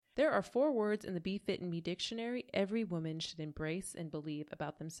There are 4 words in the Be Fit and Me dictionary every woman should embrace and believe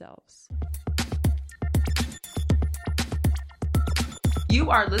about themselves. You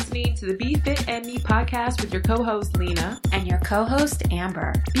are listening to the Be Fit and Me podcast with your co-host, Lena. And your co-host,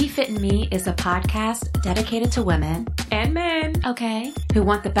 Amber. Be Fit and Me is a podcast dedicated to women. And men. Okay. Who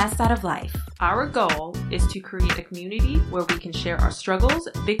want the best out of life. Our goal is to create a community where we can share our struggles,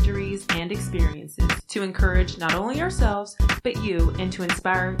 victories, and experiences to encourage not only ourselves, but you, and to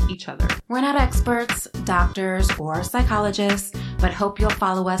inspire each other. We're not experts, doctors, or psychologists, but hope you'll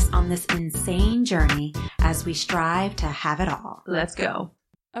follow us on this insane journey as we strive to have it all. Let's go.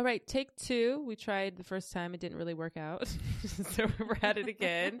 All right, take 2. We tried the first time. It didn't really work out. So we're at it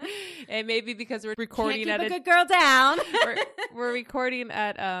again. And maybe because we're recording Can't at keep a good girl down. we're recording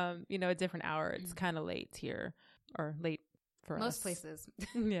at a different hour. It's kind of late here, or late for us. Most places.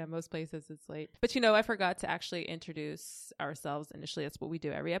 Yeah, most places it's late. But I forgot to actually introduce ourselves initially. That's what we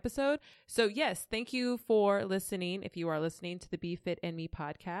do every episode. So yes, thank you for listening. If you are listening to the Be Fit and Me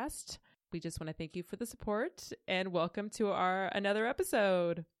podcast, we just want to thank you for the support and welcome to our another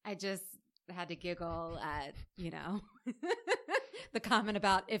episode. I just had to giggle at, the comment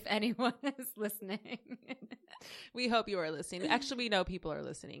about if anyone is listening. We hope you are listening. Actually, we know people are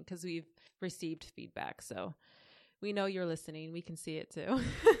listening because we've received feedback. So we know you're listening. We can see it too.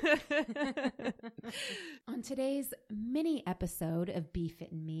 On today's mini episode of Be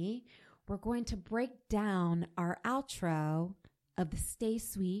Fit and Me, we're going to break down our outro of the stay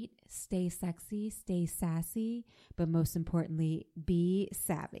sweet, stay sexy, stay sassy, but most importantly, be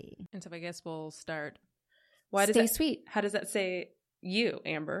savvy. And so I guess we'll start. Stay sweet. How does that say you,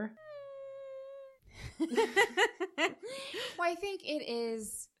 Amber? Well, I think it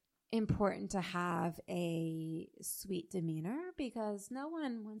is important to have a sweet demeanor because no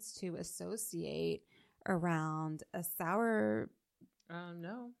one wants to associate around a sour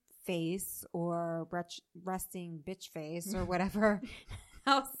face or resting bitch face or whatever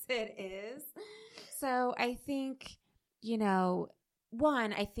else it is. So I think,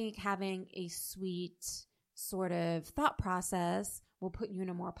 I think having a sweet sort of thought process will put you in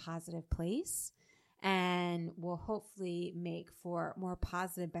a more positive place and will hopefully make for more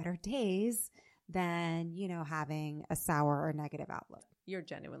positive, better days than, having a sour or negative outlook. You're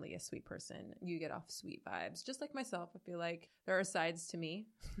genuinely a sweet person. You get off sweet vibes. Just like myself, I feel like there are sides to me.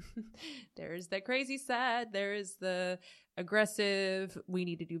 There's the crazy side. There's the aggressive, we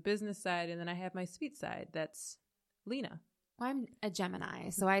need to do business side. And then I have my sweet side. That's Lena. Well, I'm a Gemini,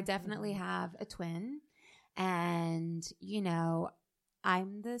 so I definitely have a twin. And,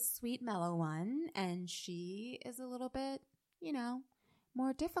 I'm the sweet, mellow one. And she is a little bit,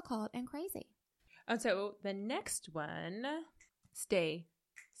 more difficult and crazy. And so the next one, stay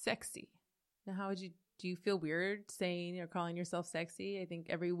sexy. Now, do you feel weird saying or calling yourself sexy? I think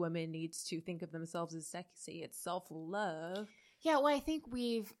every woman needs to think of themselves as sexy. It's self-love. Yeah, well, I think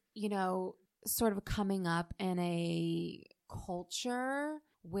we've, sort of coming up in a culture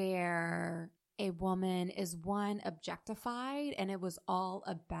where a woman is objectified, and it was all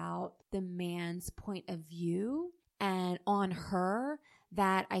about the man's point of view and on her,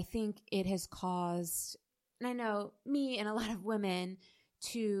 that I think it has caused, and I know me and a lot of women,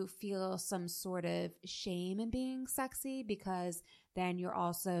 to feel some sort of shame in being sexy because then you're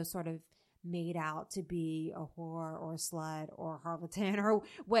also sort of made out to be a whore or a slut or harlot or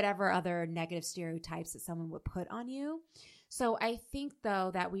whatever other negative stereotypes that someone would put on you. So I think,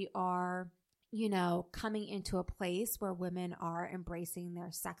 though, that we are, coming into a place where women are embracing their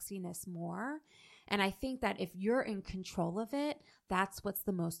sexiness more. And I think that if you're in control of it, that's what's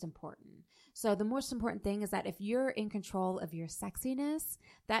the most important. So the most important thing is that if you're in control of your sexiness,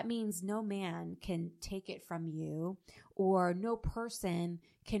 that means no man can take it from you or no person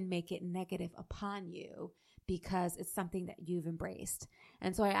can make it negative upon you because it's something that you've embraced.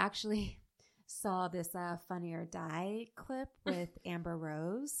 And so I actually saw this Funny or Die clip with Amber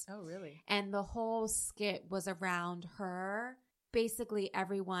Rose. Oh, really? And the whole skit was around her, basically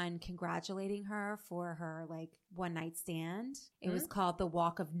everyone congratulating her for her one night stand. It was called the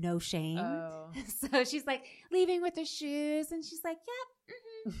Walk of No Shame. Oh. So she's leaving with her shoes and she's like,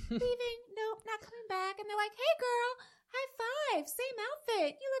 yep, leaving. Nope, not coming back. And they're like, hey girl, high five, same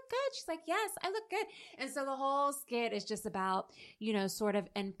outfit. You look good. She's like, yes, I look good. And so the whole skit is just about, sort of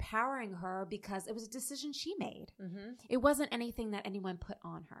empowering her because it was a decision she made. Mm-hmm. It wasn't anything that anyone put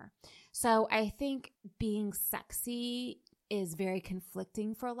on her. So I think being sexy is very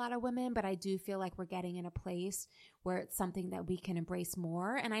conflicting for a lot of women, but I do feel like we're getting in a place where it's something that we can embrace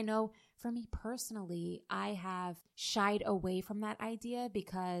more. And I know for me personally, I have shied away from that idea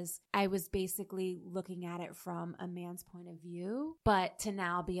because I was basically looking at it from a man's point of view, but to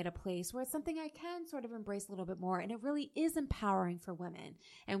now be at a place where it's something I can sort of embrace a little bit more. And it really is empowering for women.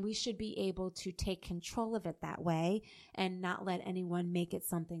 And we should be able to take control of it that way and not let anyone make it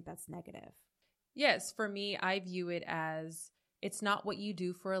something that's negative. Yes, for me, I view it as it's not what you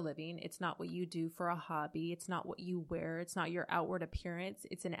do for a living. It's not what you do for a hobby. It's not what you wear. It's not your outward appearance.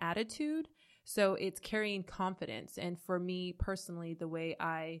 It's an attitude. So it's carrying confidence. And for me personally, the way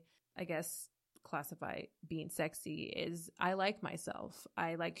I guess, classify being sexy is I like myself.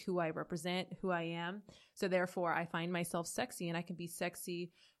 I like who I represent, who I am. So therefore, I find myself sexy, and I can be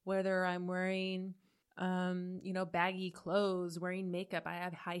sexy whether I'm wearing baggy clothes, wearing makeup. I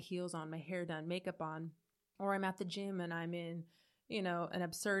have high heels on, my hair done, makeup on, or I'm at the gym and I'm in, an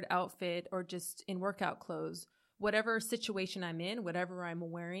absurd outfit or just in workout clothes. Whatever situation I'm in, whatever I'm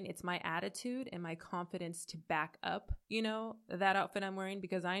wearing, it's my attitude and my confidence to back up, that outfit I'm wearing,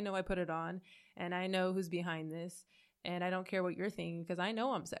 because I know I put it on and I know who's behind this. And I don't care what you're thinking because I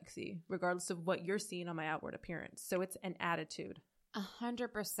know I'm sexy, regardless of what you're seeing on my outward appearance. So it's an attitude. 100%.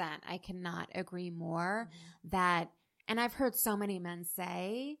 I cannot agree more and I've heard so many men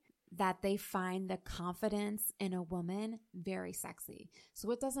say that they find the confidence in a woman very sexy.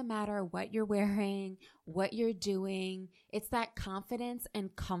 So it doesn't matter what you're wearing, what you're doing. It's that confidence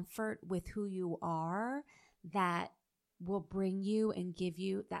and comfort with who you are that will bring you and give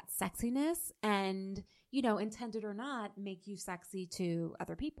you that sexiness and, intended or not, make you sexy to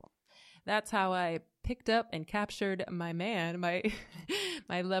other people. That's how I picked up and captured my man,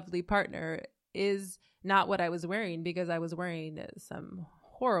 my lovely partner, is not what I was wearing, because I was wearing some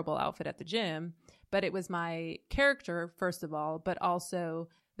horrible outfit at the gym, but it was my character, first of all, but also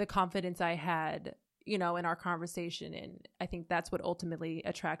the confidence I had, in our conversation. And I think that's what ultimately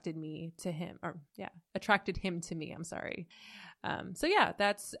attracted him to me. I'm sorry.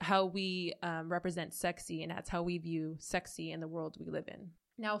 That's how we represent sexy, and that's how we view sexy in the world we live in.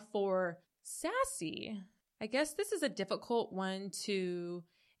 Now for sassy, I guess this is a difficult one to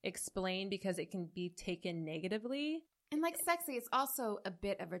explain because it can be taken negatively. And like sexy, it's also a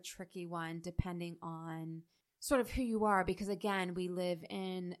bit of a tricky one depending on sort of who you are, because again, we live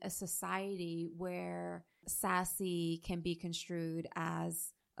in a society where sassy can be construed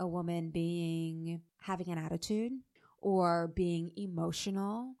as a woman having an attitude or being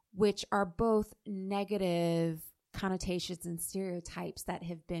emotional, which are both negative connotations and stereotypes that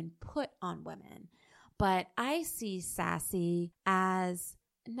have been put on women. But I see sassy as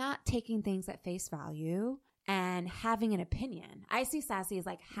not taking things at face value and having an opinion. I see sassy as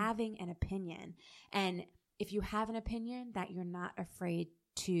like having an opinion. And if you have an opinion, that you're not afraid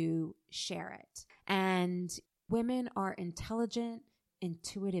to share it. And women are intelligent,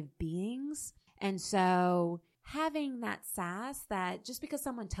 intuitive beings. And so having that sass, that just because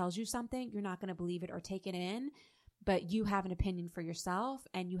someone tells you something, you're not going to believe it or take it in, but you have an opinion for yourself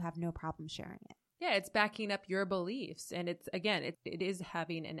and you have no problem sharing it. Yeah, it's backing up your beliefs. And it's, again, it is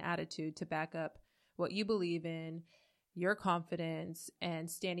having an attitude to back up what you believe in, your confidence, and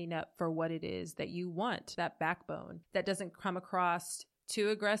standing up for what it is that you want, that backbone that doesn't come across too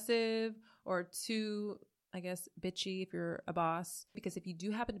aggressive or too, I guess, bitchy if you're a boss. Because if you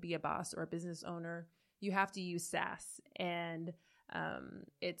do happen to be a boss or a business owner, you have to use sass. And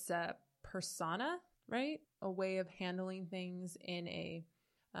it's a persona, right? A way of handling things in a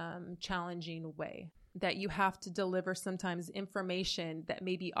challenging way, that you have to deliver sometimes information that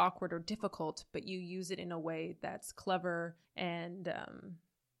may be awkward or difficult, but you use it in a way that's clever and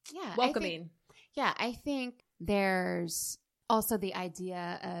welcoming. I think there's also the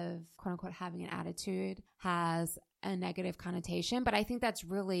idea of quote unquote having an attitude has a negative connotation, but I think that's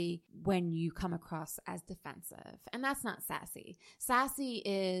really when you come across as defensive, and that's not sassy. Sassy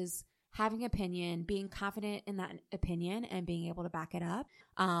is having opinion, being confident in that opinion and being able to back it up.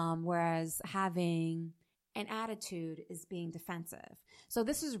 Whereas having an attitude is being defensive. So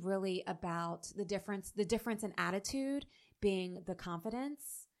this is really about the difference in attitude being the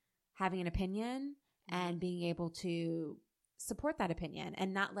confidence, having an opinion, and being able to support that opinion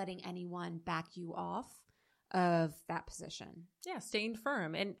and not letting anyone back you off of that position. Yeah, staying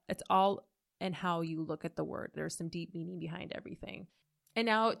firm. And it's all in how you look at the word. There's some deep meaning behind everything. And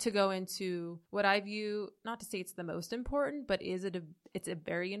now to go into what I view, not to say it's the most important, but it's a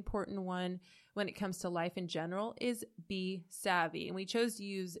very important one when it comes to life in general, is be savvy. And we chose to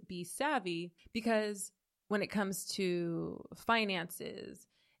use be savvy because when it comes to finances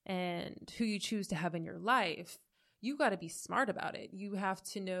and who you choose to have in your life, you got to be smart about it. You have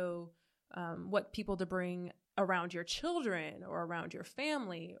to know what people to bring around your children or around your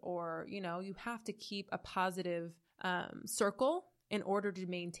family, or, you know, you have to keep a positive circle in order to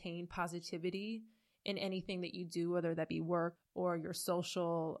maintain positivity in anything that you do, whether that be work or your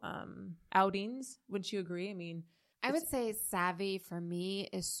social outings. Wouldn't you agree? I mean, I would say savvy for me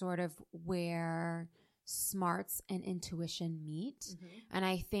is sort of where smarts and intuition meet. Mm-hmm. And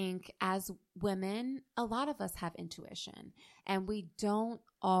I think as women, a lot of us have intuition, and we don't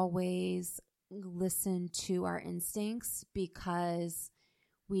always listen to our instincts because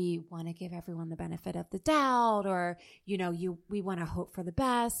we want to give everyone the benefit of the doubt, or, you know, we want to hope for the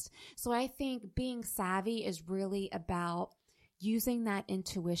best. So I think being savvy is really about using that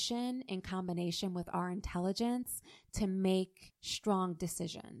intuition in combination with our intelligence to make strong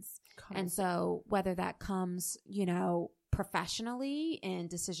decisions. And so whether that comes, you know, professionally in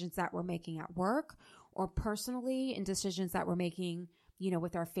decisions that we're making at work, or personally in decisions that we're making, you know,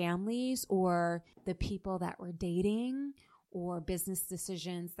 with our families or the people that we're dating, or business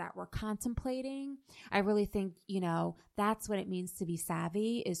decisions that we're contemplating. I really think, you know, that's what it means to be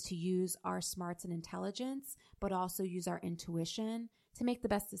savvy, is to use our smarts and intelligence, but also use our intuition to make the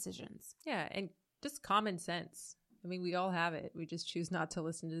best decisions. Yeah, and just common sense. I mean, we all have it. We just choose not to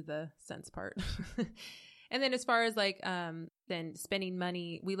listen to the sense part. And then as far as like, then spending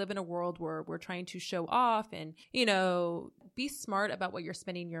money, we live in a world where we're trying to show off and, you know, be smart about what you're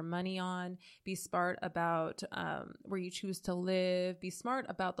spending your money on. Be smart about where you choose to live. Be smart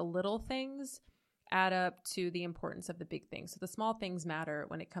about the little things add up to the importance of the big things. So the small things matter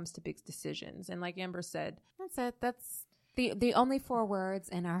when it comes to big decisions. And like Amber said, that's it. That's the only 4 words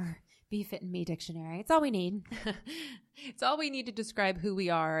in our Be Fit and Me dictionary. It's all we need. It's all we need to describe who we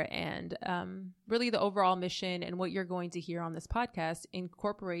are. And really the overall mission and what you're going to hear on this podcast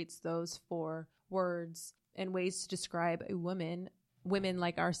incorporates those 4 words and ways to describe a women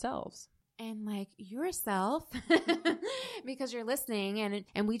like ourselves. And like yourself, because you're listening.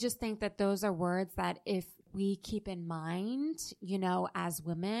 And we just think that those are words that if we keep in mind, you know, as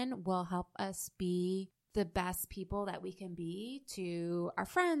women, will help us be the best people that we can be to our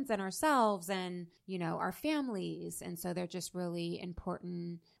friends and ourselves and, you know, our families. And so they're just really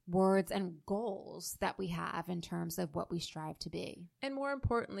important words and goals that we have in terms of what we strive to be. And more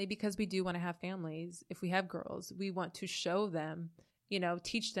importantly, because we do want to have families, if we have girls, we want to show them, you know,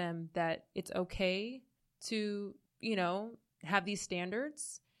 teach them that it's okay to, you know, have these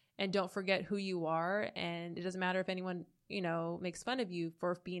standards and don't forget who you are. And it doesn't matter if anyone, you know, makes fun of you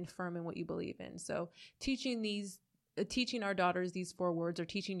for being firm in what you believe in. So teaching our daughters these 4 words, or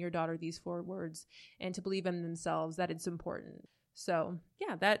teaching your daughter these 4 words, and to believe in themselves, that it's important. So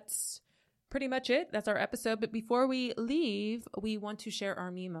yeah, that's pretty much it. That's our episode. But before we leave, we want to share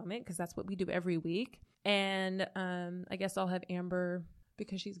our me moment, because that's what we do every week. And I guess I'll have Amber,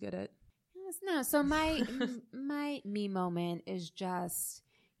 because she's good at. No, so my me moment is just,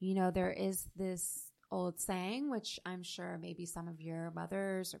 you know, there is this old saying, which I'm sure maybe some of your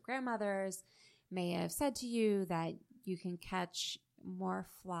mothers or grandmothers may have said to you, that you can catch more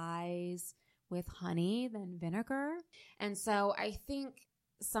flies with honey than vinegar. And so I think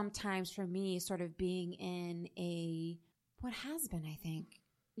sometimes for me, sort of being in what has been, I think,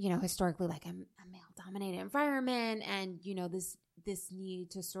 you know, historically like a male-dominated environment, and, you know, this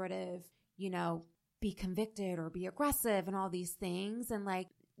need to sort of, you know, be convicted or be aggressive and all these things. And like,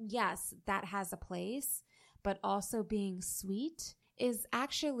 yes, that has a place, but also being sweet is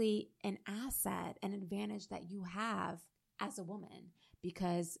actually an asset, an advantage that you have as a woman,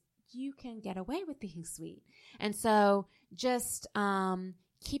 because you can get away with being sweet. And so just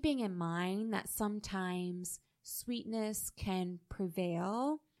keeping in mind that sometimes sweetness can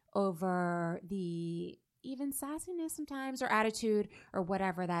prevail over the even sassiness sometimes, or attitude, or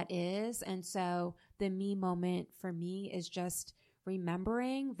whatever that is. And so the me moment for me is just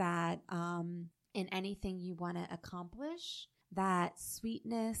remembering that in anything you want to accomplish, that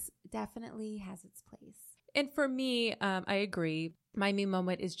sweetness definitely has its place. And for me, I agree. My me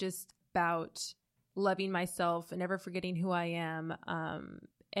moment is just about loving myself and never forgetting who I am.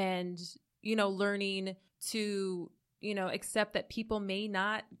 And, you know, learning to, you know, accept that people may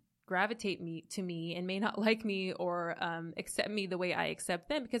not gravitate to me and may not like me or accept me the way I accept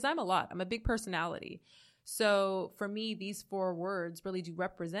them, because I'm a big personality. So for me, these 4 words really do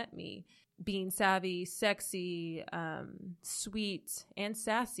represent me. Being savvy, sexy, sweet, and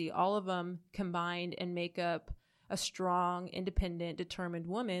sassy, all of them combined and make up a strong, independent, determined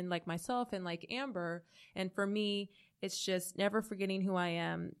woman like myself and like Amber. And for me, It's just never forgetting who I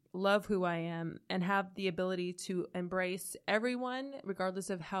am, love who I am, and have the ability to embrace everyone,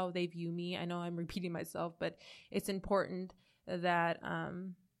 regardless of how they view me. I know I'm repeating myself, but it's important that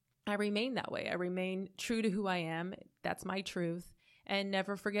I remain that way. I remain true to who I am. That's my truth. And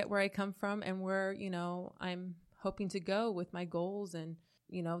never forget where I come from and where, I'm hoping to go with my goals and,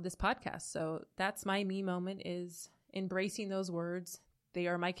 this podcast. So that's my me moment, is embracing those words. They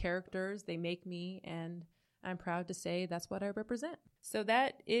are my characters. They make me, and I'm proud to say that's what I represent. So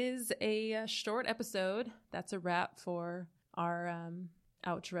that is a short episode. That's a wrap for our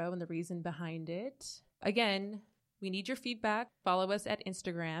outro and the reason behind it. Again, we need your feedback. Follow us at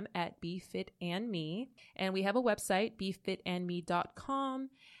Instagram at BeFitAndMe. And we have a website, BeFitAndMe.com,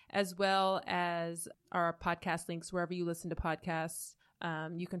 as well as our podcast links wherever you listen to podcasts.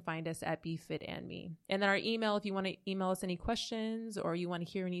 You can find us at BeFitAndMe. And then our email, if you want to email us any questions or you want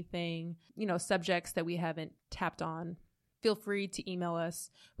to hear anything, subjects that we haven't tapped on, feel free to email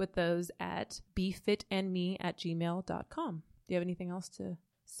us with those at BeFitAndMe@gmail.com. Do you have anything else to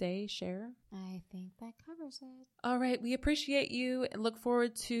say, share? I think that covers it. All right. We appreciate you and look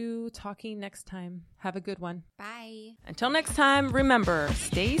forward to talking next time. Have a good one. Bye. Until next time, remember,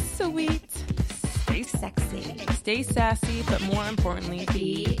 stay sweet, stay Sexy. stay sassy, but more importantly,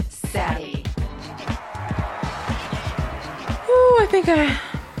 Be savvy. Ooh, I think I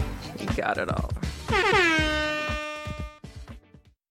got it all.